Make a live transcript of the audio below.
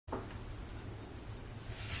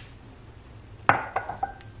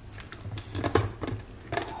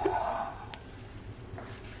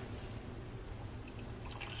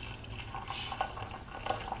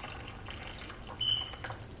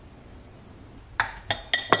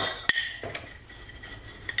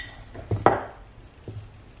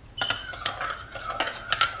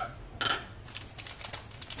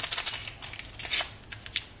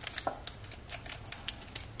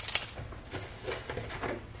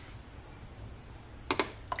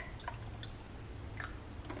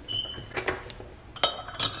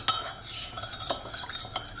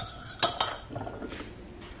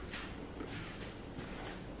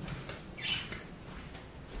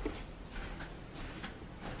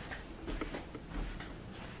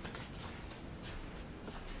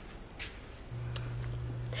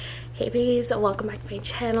Hey bees, welcome back to my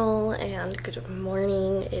channel and good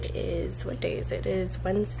morning. It is, what day is it? It is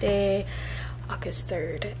Wednesday, August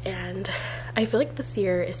 3rd, and I feel like this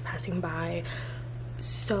year is passing by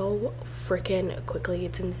so freaking quickly.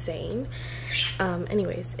 It's insane.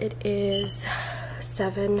 Anyways, it is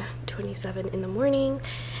 7:27 in the morning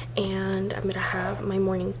and I'm gonna have my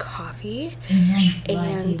morning coffee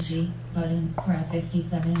and button for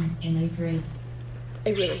 57 in the grid. I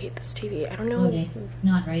really hate this TV. I don't know.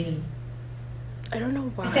 Not rated. I don't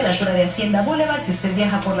know why. Es la altura de Hacienda Boulevard. Si usted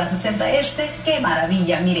viaja por la 60 Este, qué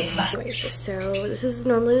maravilla. Mire, Anyways, so this is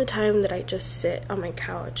normally the time that I just sit on my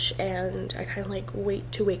couch and I kind of like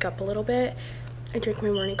wait to wake up a little bit. I drink my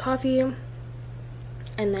morning coffee,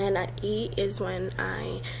 and then at 8 is when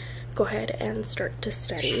I go ahead and start to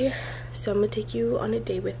study. So I'm gonna take you on a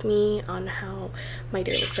day with me on how my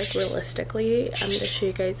day looks like realistically. I'm gonna show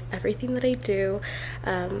you guys everything that I do.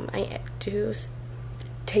 I do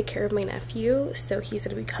take care of my nephew, so he's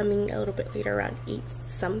gonna be coming a little bit later around 8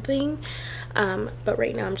 something. But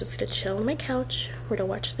right now I'm just gonna chill on my couch. We're gonna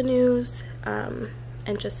watch the news and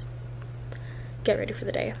just get ready for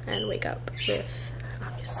the day and wake up with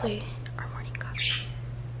obviously our morning coffee.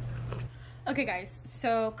 Okay guys,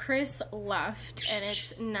 so Chris left and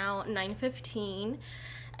it's now 9:15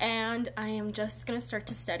 and I am just gonna start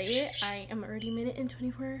to study. I am already a minute and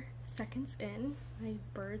 24 seconds in. My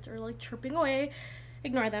birds are like chirping away.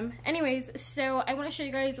 Ignore them. Anyways, so I want to show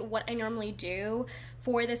you guys what I normally do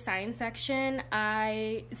for the science section.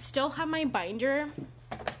 I still have my binder.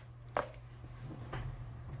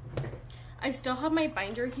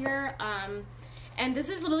 Here. And this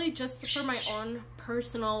is literally just for my own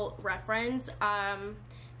personal reference.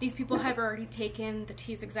 These people have already taken the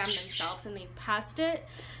TEAS exam themselves and they've passed it.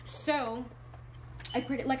 So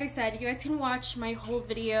like I said, you guys can watch my whole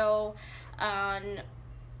video on,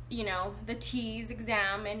 you know, the TEAS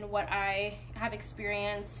exam and what I have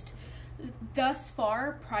experienced thus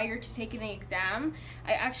far prior to taking the exam.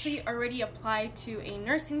 I actually already applied to a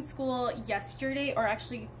nursing school yesterday, or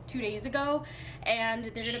actually 2 days ago, and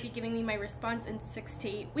they're going to be giving me my response in 6 to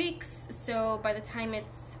 8 weeks. So by the time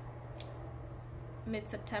it's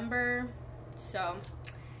mid-September, so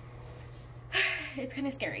it's kind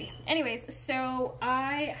of scary. Anyways, so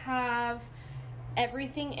I have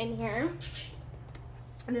everything in here.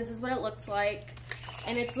 And this is what it looks like,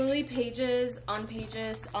 and it's literally pages on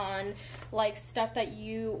like stuff that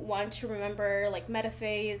you want to remember, like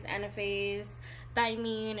metaphase, anaphase,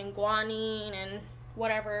 thymine and guanine and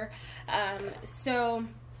whatever.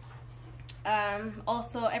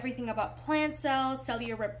 Also everything about plant cells,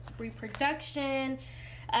 cellular reproduction,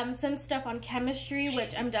 some stuff on chemistry,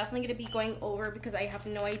 which I'm definitely going to be going over because I have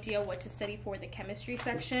no idea what to study for the chemistry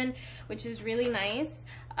section, which is really nice.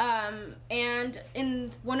 And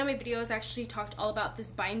in one of my videos I actually talked all about this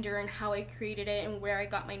binder and how I created it and where I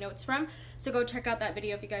got my notes from, so go check out that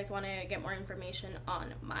video if you guys want to get more information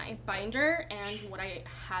on my binder and what I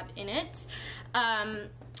have in it.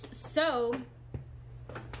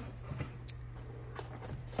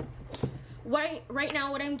 Right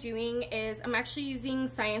now what I'm doing is I'm actually using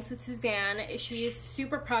Science with Suzanne. She is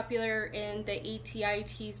super popular in the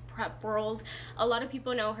ATIT's prep world. A lot of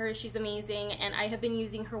people know her. She's amazing, and I have been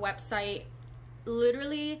using her website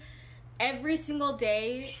literally every single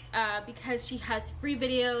day because she has free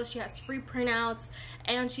videos, she has free printouts,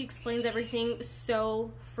 and she explains everything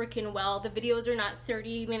so freaking well. The videos are not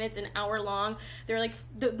 30 minutes, an hour long. They're like,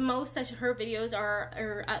 the most that her videos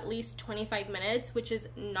are at least 25 minutes, which is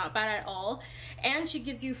not bad at all. And she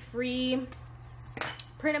gives you free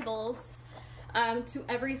printables to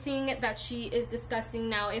everything that she is discussing.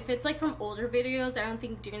 Now, if it's like from older videos, I don't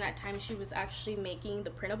think during that time she was actually making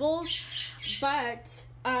the printables, but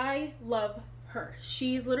I love her.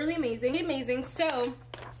 She's literally amazing. So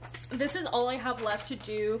this is all I have left to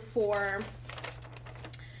do for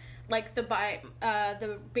like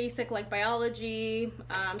the basic like biology,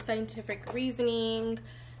 scientific reasoning,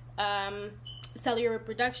 cellular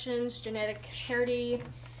reproductions, genetic heredity,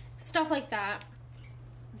 stuff like that.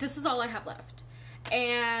 This is all I have left,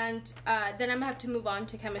 and then I'm gonna have to move on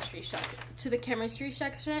to the chemistry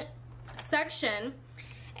section.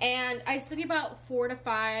 And I study about 4 to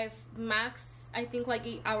 5, max I think like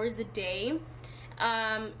 8 hours a day,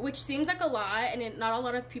 which seems like a lot, and not a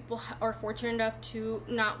lot of people are fortunate enough to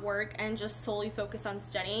not work and just solely focus on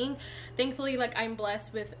studying. Thankfully, like, I'm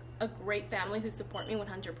blessed with a great family who support me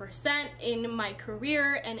 100% in my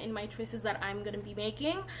career and in my choices that I'm gonna be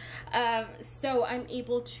making. So I'm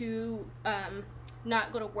able to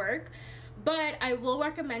not go to work. But I will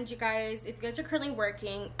recommend you guys, if you guys are currently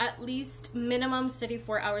working, at least minimum study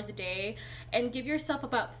 4 hours a day, and give yourself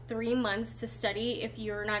about 3 months to study if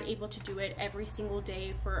you're not able to do it every single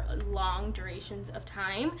day for long durations of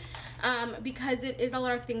time, because it is a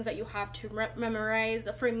lot of things that you have to memorize.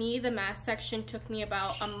 For me, the math section took me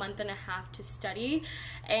about a month and a half to study,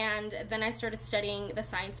 and then I started studying the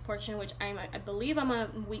science portion, which I believe I'm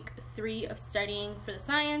on week 3 of studying for the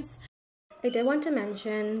science. I did want to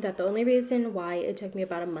mention that the only reason why it took me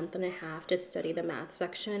about a month and a half to study the math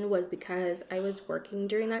section was because I was working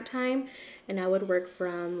during that time, and I would work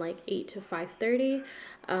from like 8 to 5:30,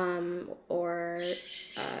 or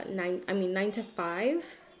 9 to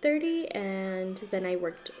 5:30, and then I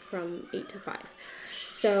worked from 8 to 5.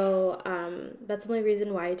 So that's the only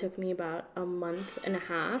reason why it took me about a month and a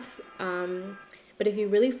half. But if you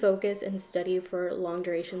really focus and study for long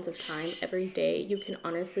durations of time every day, you can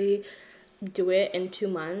honestly do it in 2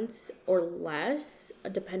 months or less,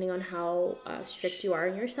 depending on how strict you are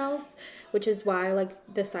in yourself, which is why like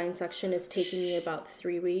the science section is taking me about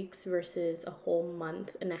 3 weeks versus a whole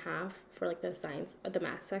month and a half for like the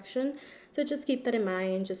math section. So just keep that in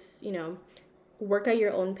mind. Just, you know, work at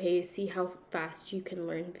your own pace, see how fast you can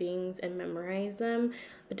learn things and memorize them,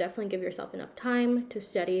 but definitely give yourself enough time to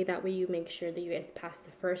study. That way you make sure that you guys pass the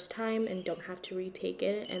first time and don't have to retake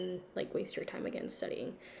it and like waste your time again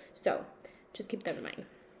studying. So just keep that in mind.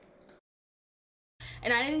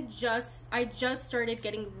 And I just started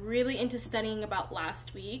getting really into studying about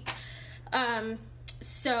last week.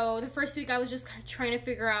 So the first week I was just trying to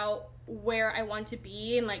figure out where I want to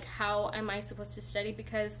be and like how am I supposed to study,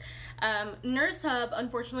 because Nurse Hub,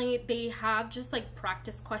 unfortunately, they have just like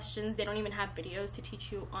practice questions. They don't even have videos to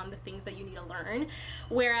teach you on the things that you need to learn,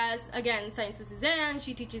 whereas again, Science with Suzanne,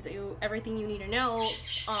 she teaches you everything you need to know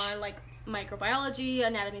on like microbiology,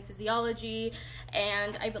 anatomy, physiology,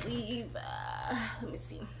 and I believe let me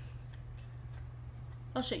see,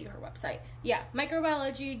 I'll show you her website. Yeah,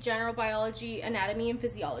 microbiology, general biology, anatomy, and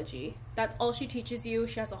physiology. That's all she teaches you.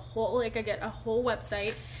 She has a whole, like, I get a whole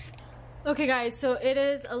website. Okay, guys, so it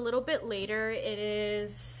is a little bit later. It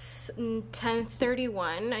is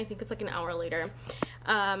 10:31. I think it's like an hour later.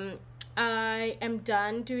 I am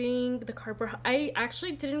done doing the carbohydrates. I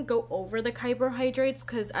actually didn't go over the carbohydrates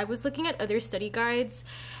because I was looking at other study guides,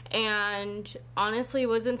 and honestly it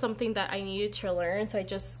wasn't something that I needed to learn, so I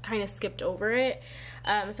just kind of skipped over it.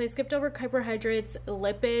 So I skipped over carbohydrates,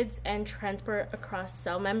 lipids, and transport across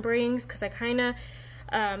cell membranes because I kind of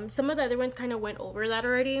some of the other ones kind of went over that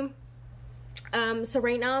already. So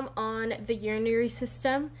right now I'm on the urinary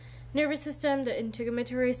system, nervous system, the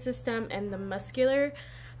integumentary system, and the muscular.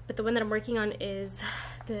 But the one that I'm working on is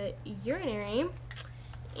the urinary,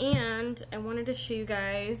 and I wanted to show you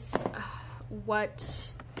guys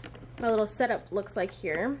what my little setup looks like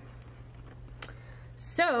here.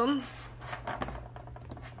 So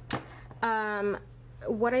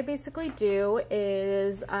what I basically do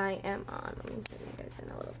is I am on, let me zoom you guys in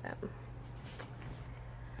a little bit.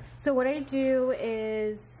 So what I do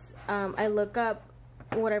is I look up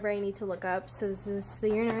whatever I need to look up. So this is the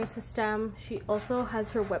urinary system. She also has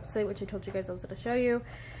her website, which I told you guys I was going to show you.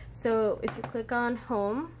 So if you click on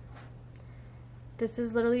home, this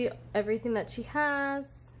is literally everything that she has,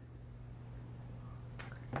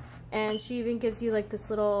 and she even gives you like this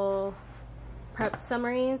little prep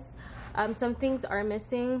summaries. Some things are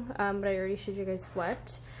missing, but I already showed you guys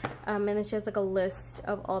what. And then she has like a list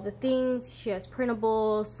of all the things. She has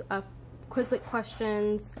printables, Quizlet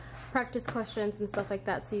questions, practice questions, and stuff like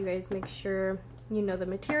that, so you guys make sure you know the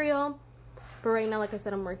material. But right now, like I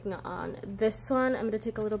said, I'm working on this one. I'm going to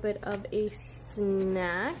take a little bit of a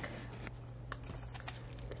snack.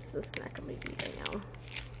 This is a snack I'm going to eat right now.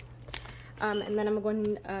 And then I'm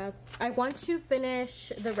going I want to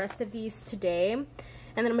finish the rest of these today, and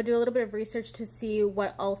then I'm going to do a little bit of research to see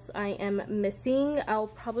what else I am missing. I'll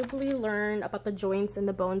probably learn about the joints and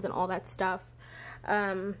the bones and all that stuff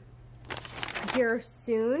here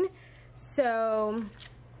soon. So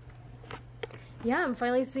yeah, I'm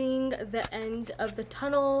finally seeing the end of the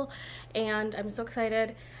tunnel, and I'm so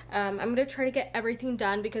excited. I'm gonna try to get everything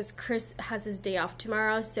done because Chris has his day off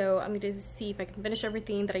tomorrow, so I'm gonna see if I can finish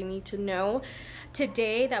everything that I need to know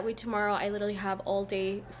today. That way tomorrow I literally have all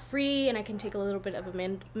day free, and I can take a little bit of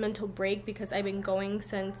a mental break because I've been going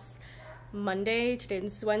since Monday.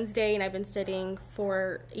 Today's Wednesday, and I've been studying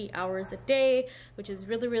for 8 hours a day, which is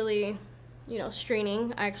really, you know,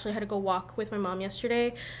 straining. I actually had to go walk with my mom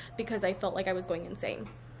yesterday because I felt like I was going insane.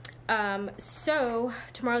 So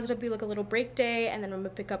tomorrow's gonna be like a little break day, and then I'm gonna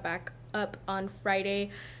pick up back up on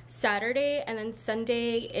Friday, Saturday, and then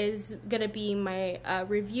Sunday is gonna be my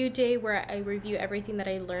review day, where I review everything that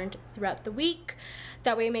I learned throughout the week.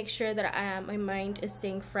 That way I make sure that my mind is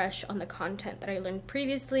staying fresh on the content that I learned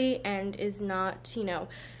previously and is not, you know,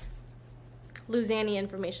 losing any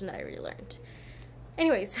information that I already learned.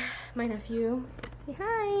 Anyways, my nephew, say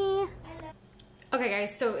hi. Okay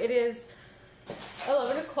guys, so it is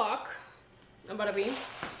 11 o'clock, about to be.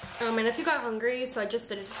 My nephew got hungry, so I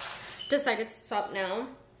just decided to stop now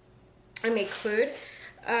and make food.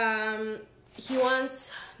 He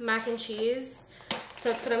wants mac and cheese,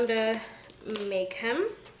 so that's what I'm gonna make him.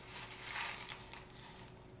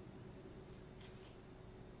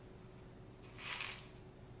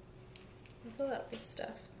 What's all that big stuff?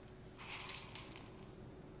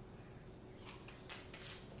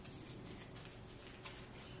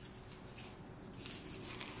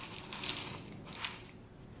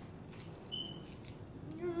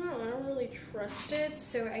 Trust it,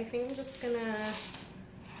 so I think I'm just gonna,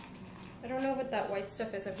 I don't know what that white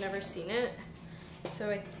stuff is, I've never seen it,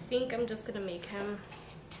 so I think I'm just gonna make him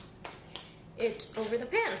it over the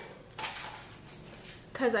pan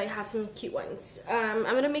because I have some cute ones. I'm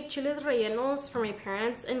gonna make chiles rellenos for my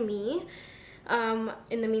parents and me.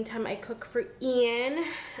 In the meantime, I cook for Ian,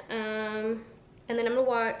 and then I'm gonna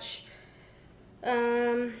watch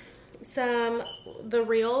The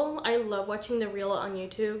Real. I love watching The Real on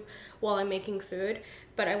YouTube while I'm making food,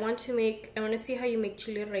 but I want to see how you make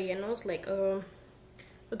chile rellenos, like a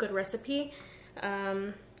good recipe.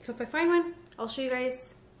 So if I find one, I'll show you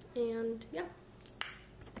guys, and yeah.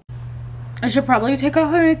 I should probably take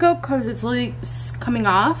off my makeup because it's like coming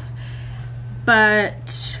off,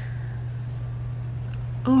 but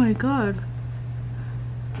oh my god,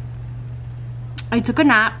 I took a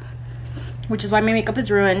nap, which is why my makeup is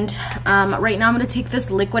ruined. Right now I'm gonna take this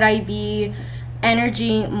Liquid IV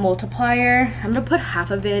Energy Multiplier. I'm gonna put half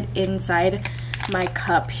of it inside my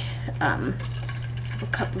cup, a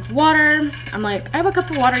cup of water. I have a cup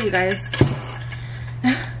of water, you guys.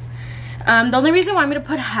 The only reason why I'm gonna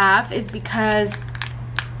put half is because,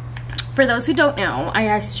 for those who don't know,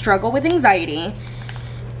 I struggle with anxiety,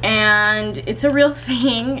 and it's a real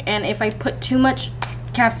thing, and if I put too much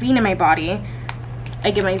caffeine in my body, I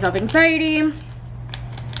give myself anxiety,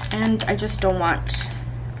 and I just don't want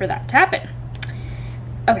for that to happen.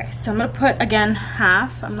 Okay, so I'm gonna put, again,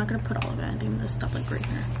 half. I'm not gonna put all of it. I think I'm gonna stop like right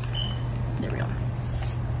here. There we go.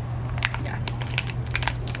 Yeah.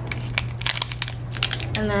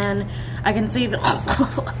 And then I can save it.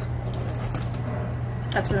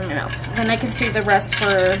 That's what in my mouth. Then I can save the rest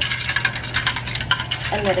for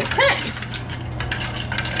another 10.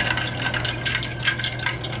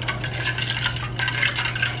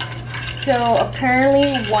 So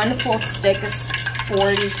apparently one full stick is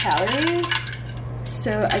 40 calories.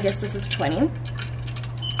 So I guess this is 20.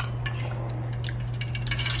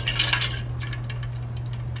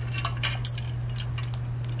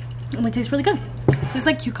 And it tastes really good. It tastes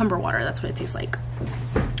like cucumber water. That's what it tastes like.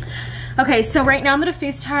 Okay, so right now I'm gonna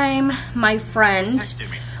FaceTime my friend.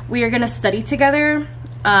 We are gonna study together.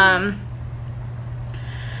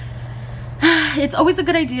 It's always a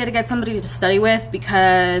good idea to get somebody to study with,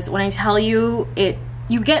 because when I tell you,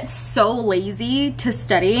 you get so lazy to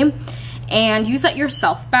study and you set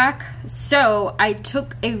yourself back. So I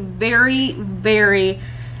took a very, very,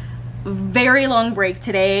 very long break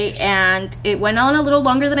today, and it went on a little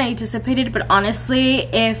longer than I anticipated, but honestly,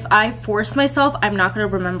 if I force myself, I'm not going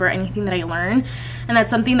to remember anything that I learn, and that's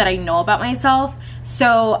something that I know about myself.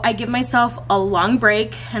 So I give myself a long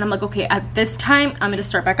break, and I'm like, okay, at this time, I'm going to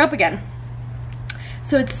start back up again.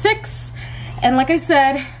 So it's 6, and like I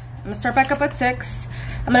said, I'm going to start back up at 6.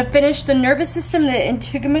 I'm going to finish the nervous system, the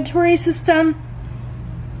integumentary system,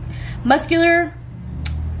 muscular,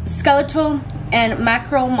 skeletal, and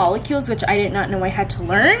macromolecules, which I did not know I had to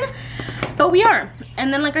learn, but we are.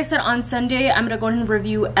 And then, like I said, on Sunday, I'm going to go ahead and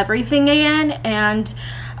review everything again, and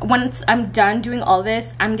once I'm done doing all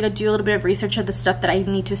this, I'm going to do a little bit of research of the stuff that I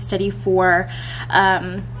need to study for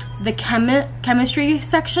the chemistry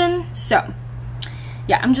section. So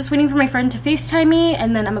yeah, I'm just waiting for my friend to FaceTime me,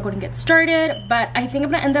 and then I'm gonna go and get started. But I think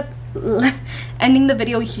I'm gonna end up ending the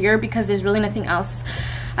video here because there's really nothing else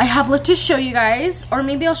I have left to show you guys, or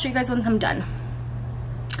maybe I'll show you guys once I'm done.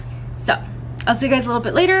 So I'll see you guys a little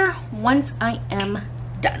bit later once I am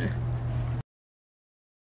done.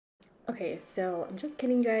 Okay, so I'm just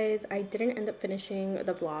kidding, guys. I didn't end up finishing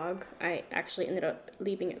the vlog. I actually ended up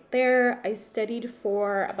leaving it there. I studied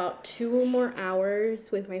for about 2 more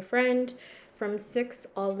hours with my friend from 6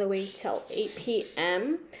 all the way till 8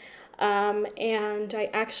 p.m. And I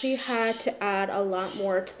actually had to add a lot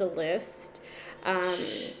more to the list,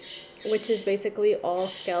 which is basically all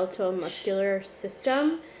skeletal muscular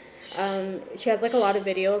system. She has like a lot of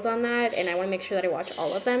videos on that, and I want to make sure that I watch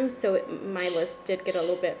all of them, so my list did get a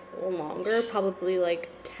little bit longer, probably like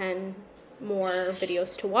 10 more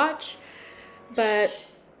videos to watch. But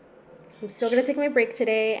I'm still gonna take my break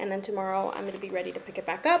today, and then tomorrow I'm gonna be ready to pick it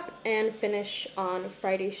back up and finish on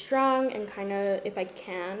Friday strong, and kind of, if I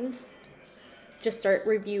can, just start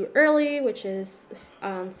review early, which is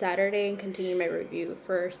Saturday, and continue my review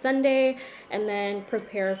for Sunday, and then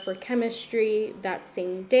prepare for chemistry that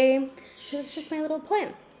same day. So that's just my little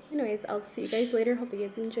plan. Anyways, I'll see you guys later. Hope you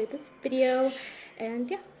guys enjoyed this video, and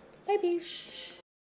yeah, bye, peace.